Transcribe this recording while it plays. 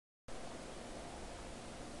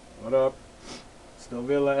What up?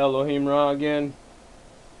 Stovilla Elohim Ra again.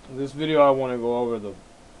 In this video I want to go over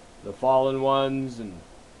the fallen ones and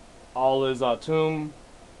all is autumn,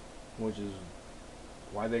 which is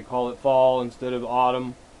why they call it fall instead of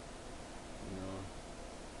autumn.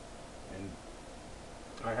 And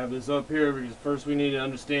I have this up here because first we need to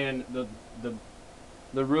understand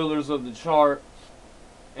the rulers of the chart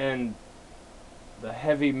and the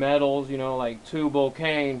heavy metals, like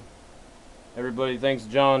Tubal-Cain. Everybody thinks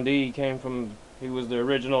John D he was the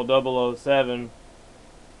original 007,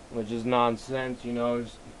 which is nonsense,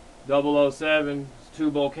 It's 007, it's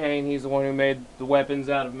Tubal-Cain, he's the one who made the weapons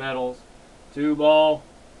out of metals. Tubal-Cain,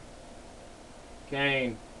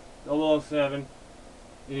 007.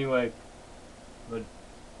 Anyway, but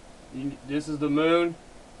this is the moon.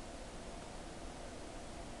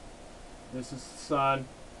 This is the sun.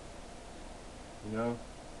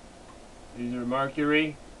 These are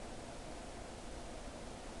Mercury.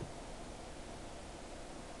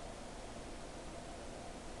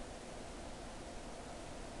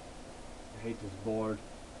 I hate this board.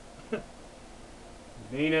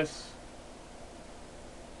 Venus.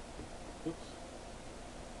 Oops.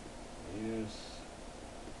 Venus.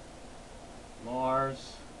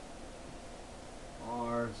 Mars.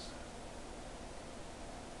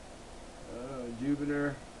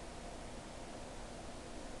 Jupiter.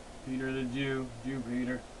 Peter the Jew.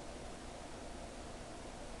 Peter.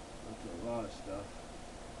 That's a lot of stuff.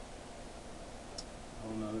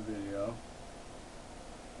 Whole nother video.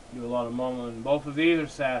 Do a lot of mumbling. Both of these are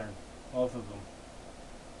Saturn. Both of them.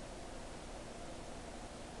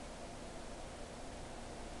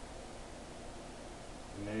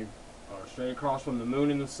 And they are straight across from the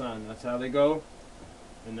moon and the sun. That's how they go.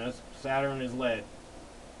 And that's Saturn is lead,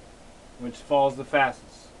 which falls the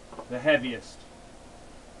fastest, the heaviest.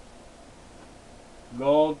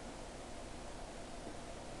 Gold,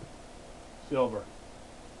 silver.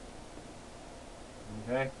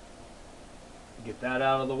 Okay? Get that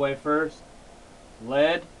out of the way first.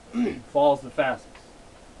 Lead falls the fastest.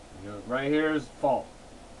 Right here is fall.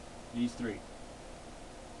 These three.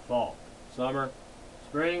 Fall, summer,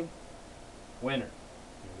 spring, winter.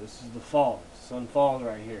 This is the fall. The sun falls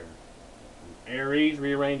right here. Aries,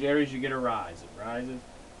 rearrange Aries, you get a rise. It rises.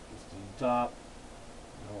 It's to the top.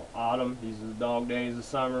 Autumn, these are the dog days of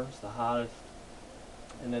summer. It's the hottest.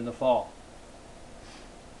 And then the fall.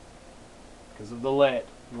 Because of the lead.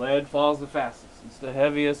 Lead falls the fastest. It's the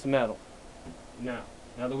heaviest metal. Now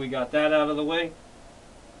that we got that out of the way,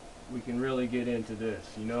 we can really get into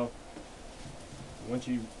this, Once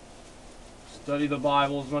you study the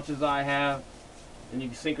Bible as much as I have, and you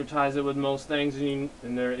can syncretize it with most things,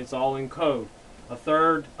 it's all in code. A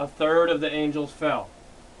third of the angels fell.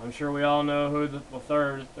 I'm sure we all know who the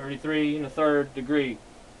third, 33 and a third degree.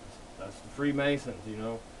 That's the Freemasons,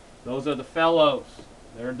 Those are the fellows.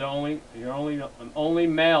 They're the only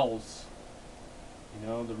males.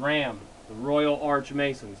 The Ram, the Royal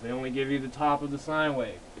Archmasons. They only give you the top of the sine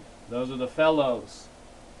wave. Those are the fellows.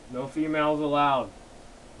 No females allowed.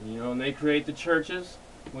 And they create the churches,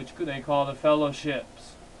 which they call the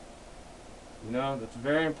fellowships. That's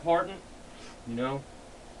very important.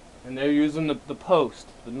 And they're using the post,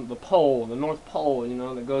 the pole, the North Pole,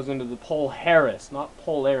 that goes into the Polaris, not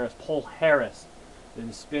Polaris, Polaris.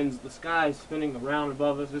 It spins, the sky is spinning around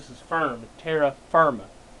above us. This is firm, terra firma.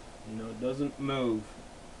 It doesn't move.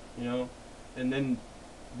 And then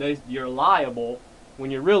you're liable when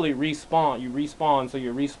you really respawn. You respawn, so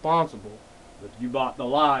you're responsible. But you bought the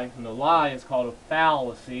lie, and the lie is called a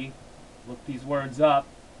fallacy. Look these words up.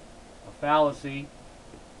 A fallacy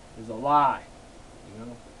is a lie.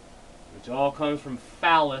 Which all comes from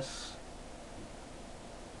phallus.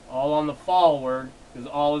 All on the fall word, because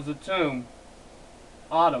all is a tomb.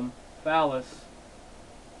 Autumn, phallus,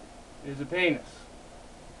 is a penis.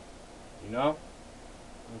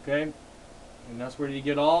 Okay? And that's where you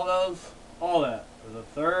get all that. The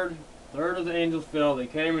third of the angels fell. They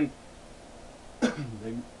came and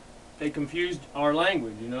they confused our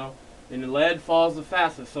language, And the lead falls the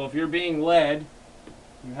fastest. So if you're being led,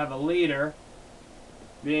 you have a leader,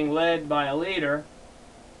 being led by a leader,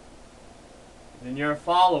 then you're a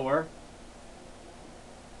follower,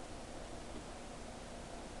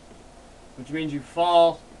 which means you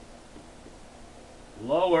fall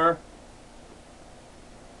lower.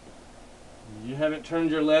 You haven't turned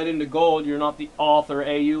your lead into gold. You're not the author.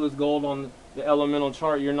 AU is gold on the elemental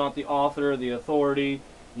chart. You're not the author, the authority.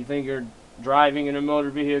 You think you're driving in a motor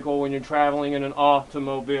vehicle when you're traveling in an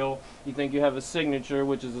automobile. You think you have a signature,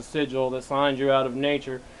 which is a sigil that signs you out of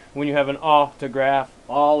nature. When you have an autograph,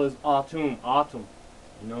 all is autumn.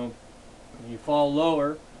 You fall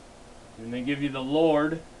lower, and they give you the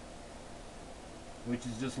Lord, which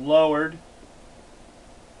is just lowered,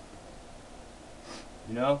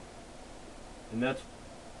 you know, and that's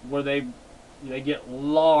where they get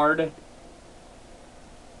lard.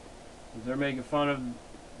 They're making fun of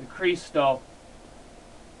the Cristo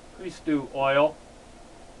oil,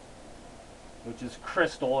 which is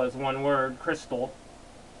crystal as one word, crystal,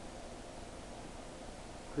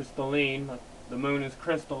 crystalline. The moon is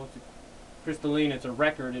crystal. It's crystalline. It's a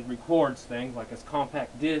record. It records things like its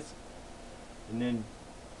compact disc. And then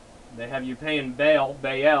they have you paying Baal.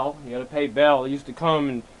 You got to pay Baal. They used to come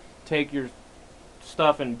and take your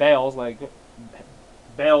stuff in bales, like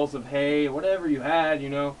bales of hay, whatever you had, you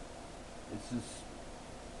know. It's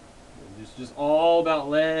just all about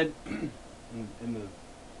lead. and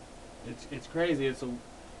it's crazy. It's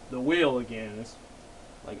the wheel again. It's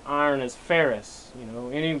like iron is ferrous. You know,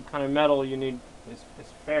 any kind of metal you need is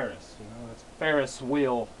ferrous. You know, it's Ferris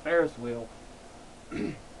wheel.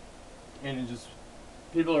 And it just,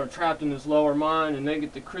 people are trapped in this lower mind, and they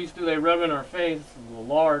get the Cristo, they rub in our face, the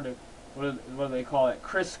lard, what do they call it?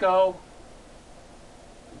 Crisco,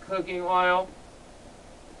 cooking oil.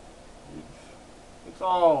 It's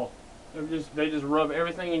all, they just rub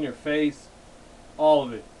everything in your face, all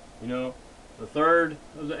of it, you know. The third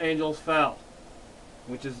of the angels fell,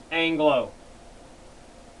 which is Anglo,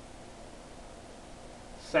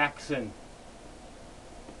 Saxon,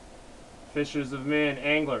 fishers of men,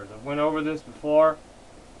 anglers. I've went over this before,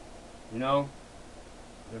 you know.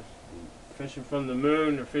 They're fishing from the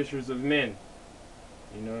moon, they're fishers of men,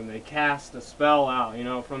 you know, and they cast a spell out, you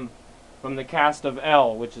know, from the cast of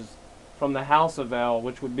El, which is from the house of El,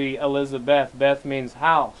 which would be Elizabeth. Beth means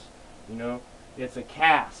house, you know. It's a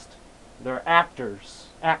cast. They're actors,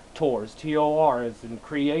 T-O-R is in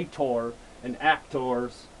creator and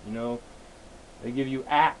actors, you know. They give you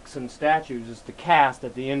acts and statues. It's the cast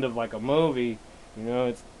at the end of like a movie, you know.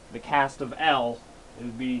 It's the cast of El. It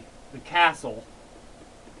would be the castle.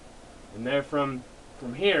 And they're from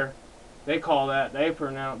here. They call that, they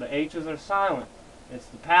pronounce, the H's are silent. It's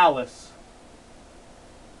the palace,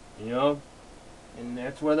 you know. And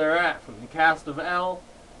that's where they're at, from the cast of El.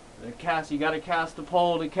 You got to cast a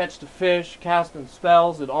pole to catch the fish, casting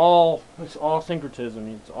spells. It's all syncretism.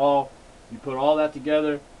 It's all, you put all that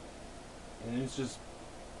together, and it's just,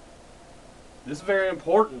 this is very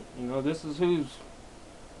important. You know, this is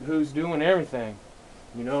who's doing everything.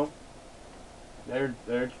 You know,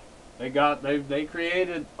 they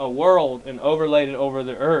created a world and overlaid it over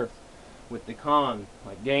the earth with the Khan,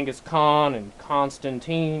 like Genghis Khan and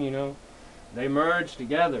Constantine. You know, they merged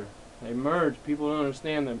together. They merged. People don't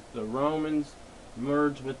understand that the Romans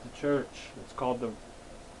merged with the church. It's called the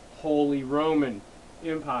Holy Roman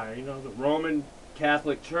Empire. You know, the Roman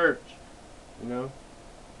Catholic Church. You know,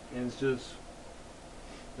 and it's just,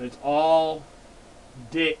 it's all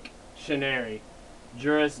dictionary,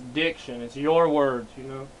 jurisdiction. It's your words. You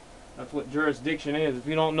know, that's what jurisdiction is. If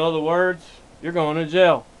you don't know the words, you're going to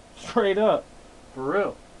jail, straight up, for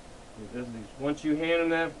real. Once you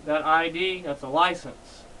hand them that ID, that's a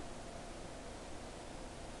license,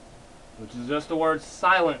 which is just the word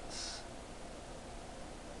silence.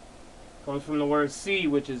 Comes from the word see,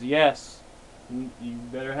 which is yes. You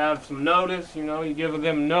better have some notice, you know. You give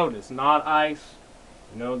them notice, not ice.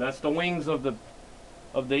 You know, that's the wings of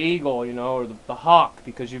the eagle, you know, or the hawk,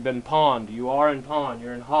 because you've been pawned. You are in pawn.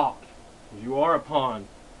 You're in hawk. You are a pawn,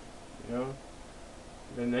 you know.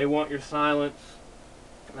 And they want your silence.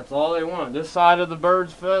 That's all they want. This side of the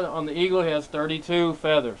bird's feather, on the eagle, he has 32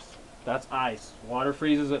 feathers. That's ice. Water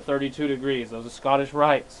freezes at 32 degrees. Those are Scottish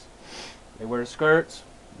rites. They wear skirts.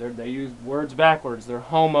 They use words backwards. They're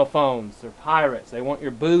homophones. They're pirates. They want your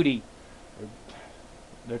booty.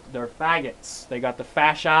 They're faggots. They got the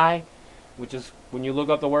fasci, which is, when you look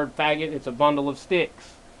up the word faggot, it's a bundle of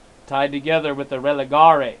sticks tied together with the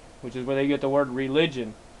religare, which is where they get the word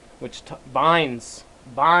religion, which binds.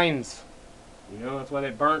 You know, that's why they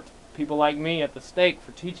burnt people like me at the stake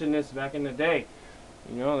for teaching this back in the day.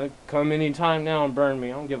 You know, they come any time now and burn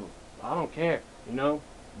me. I don't care. You know,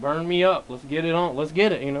 burn me up. Let's get it on. Let's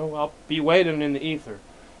get it. You know, I'll be waiting in the ether.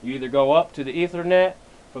 You either go up to the ethernet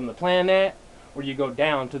from the planet, or you go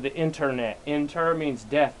down to the internet. Inter means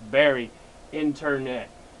death, bury, internet.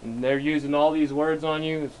 And they're using all these words on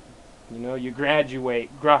you. You know, you graduate.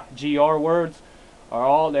 GR words they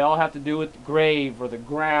all have to do with the grave or the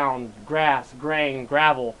ground, grass, grain,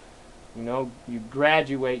 gravel. You know, you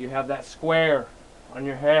graduate. You have that square on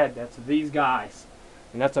your head. That's these guys.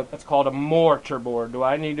 And that's called a mortar board. Do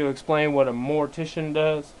I need to explain what a mortician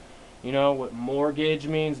does? You know what mortgage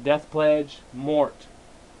means, death pledge, mort.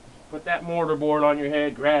 Put that mortar board on your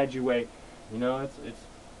head, graduate. You know, it's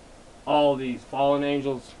all these fallen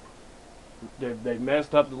angels They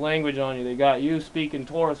messed up the language on you. They got you speaking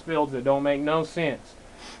Taurus fields that don't make no sense.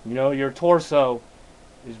 You know, your torso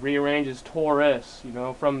is rearranged as Taurus, you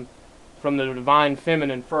know, from the divine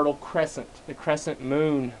feminine, fertile crescent, the crescent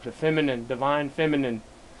moon, the feminine, divine feminine.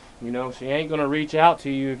 You know, she ain't going to reach out to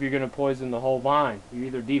you if you're going to poison the whole vine. You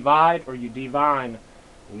either divide or you divine.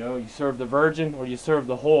 You know, you serve the virgin or you serve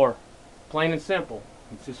the whore. Plain and simple.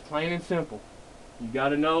 It's just plain and simple. You got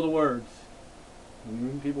to know the words.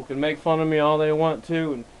 People can make fun of me all they want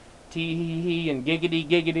to, and tee hee hee and giggity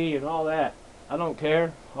giggity and all that. I don't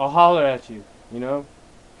care. I'll holler at you, you know?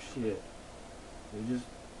 Shit. You just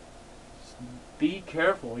be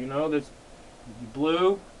careful, you know? There's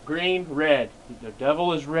blue, green, red. The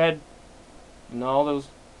devil is red, and all those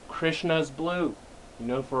Krishna's blue, you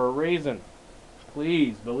know, for a reason.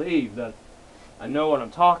 Please believe that I know what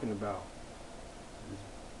I'm talking about.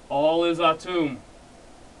 All is Atum.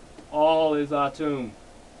 All is Atum.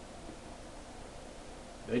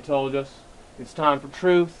 They told us it's time for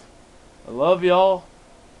truth. I love y'all.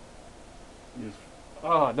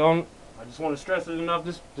 I just want to stress it enough.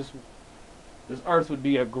 This earth would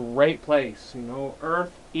be a great place. You know,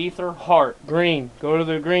 earth, ether, heart, green. Go to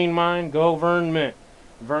the green mine. Go Vern Mint.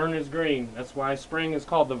 Vern is green. That's why spring is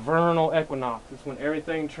called the vernal equinox. It's when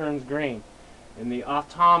everything turns green. And the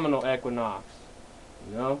autumnal equinox.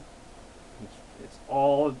 You know, it's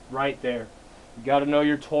all right there. You got to know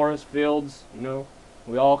your Taurus fields. You know,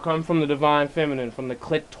 we all come from the divine feminine, from the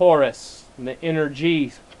clitoris, from the inner G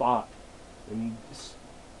spot. And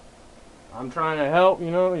I'm trying to help. You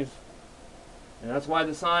know, and that's why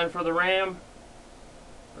the sign for the ram,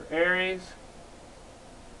 for Aries,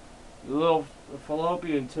 the little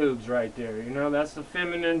fallopian tubes right there. You know, that's the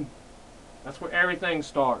feminine. That's where everything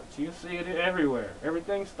starts. You see it everywhere.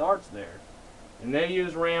 Everything starts there. And they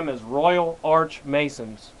use ram as Royal Arch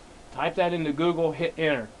Masons. Type that into Google, hit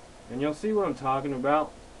enter, and you'll see what I'm talking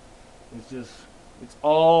about. It's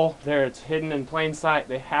all there. It's hidden in plain sight.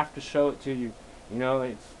 They have to show it to you. You know,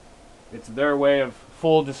 it's their way of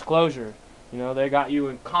full disclosure. You know, they got you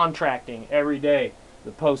in contracting every day. The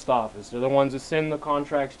post office. They're the ones that send the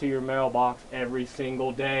contracts to your mailbox every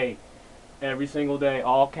single day. Every single day.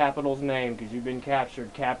 All capitals named because you've been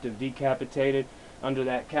captured, captive, decapitated under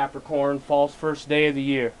that Capricorn false first day of the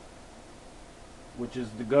year. Which is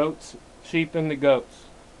the goats, sheep, and the goats.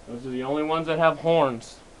 Those are the only ones that have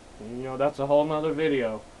horns. And, you know, that's a whole nother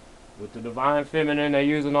video. With the divine feminine, they're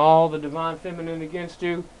using all the divine feminine against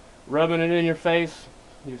you, rubbing it in your face.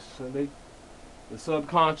 The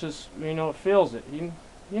subconscious, you know, it feels it. You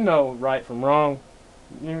know right from wrong.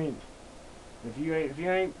 You mean if you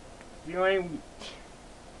ain't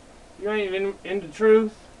into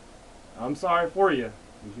truth, I'm sorry for you,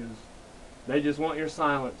 because they just want your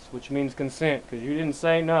silence, which means consent, because you didn't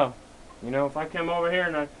say no. You know, if I come over here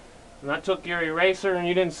and I took your eraser and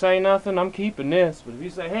you didn't say nothing, I'm keeping this. But if you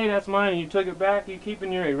say, hey, that's mine, and you took it back, you're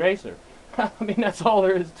keeping your eraser. I mean, that's all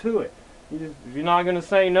there is to it. If you're not going to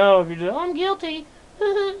say no, if you're just, I'm guilty,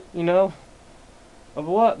 you know, of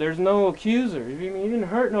what? There's no accuser. You didn't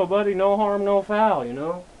hurt nobody, no harm, no foul, you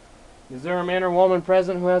know. Is there a man or woman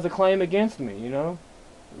present who has a claim against me, you know?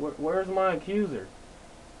 Where's my accuser?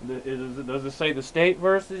 Does it say the state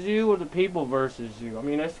versus you or the people versus you? I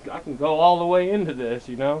mean, I can go all the way into this,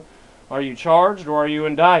 you know. Are you charged or are you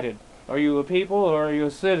indicted? Are you a people or are you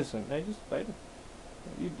a citizen?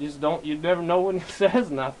 You never know when it says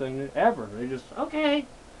nothing, ever. They just, okay.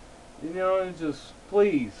 You know, it's just,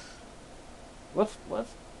 please. Let's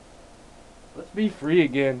be free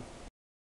again.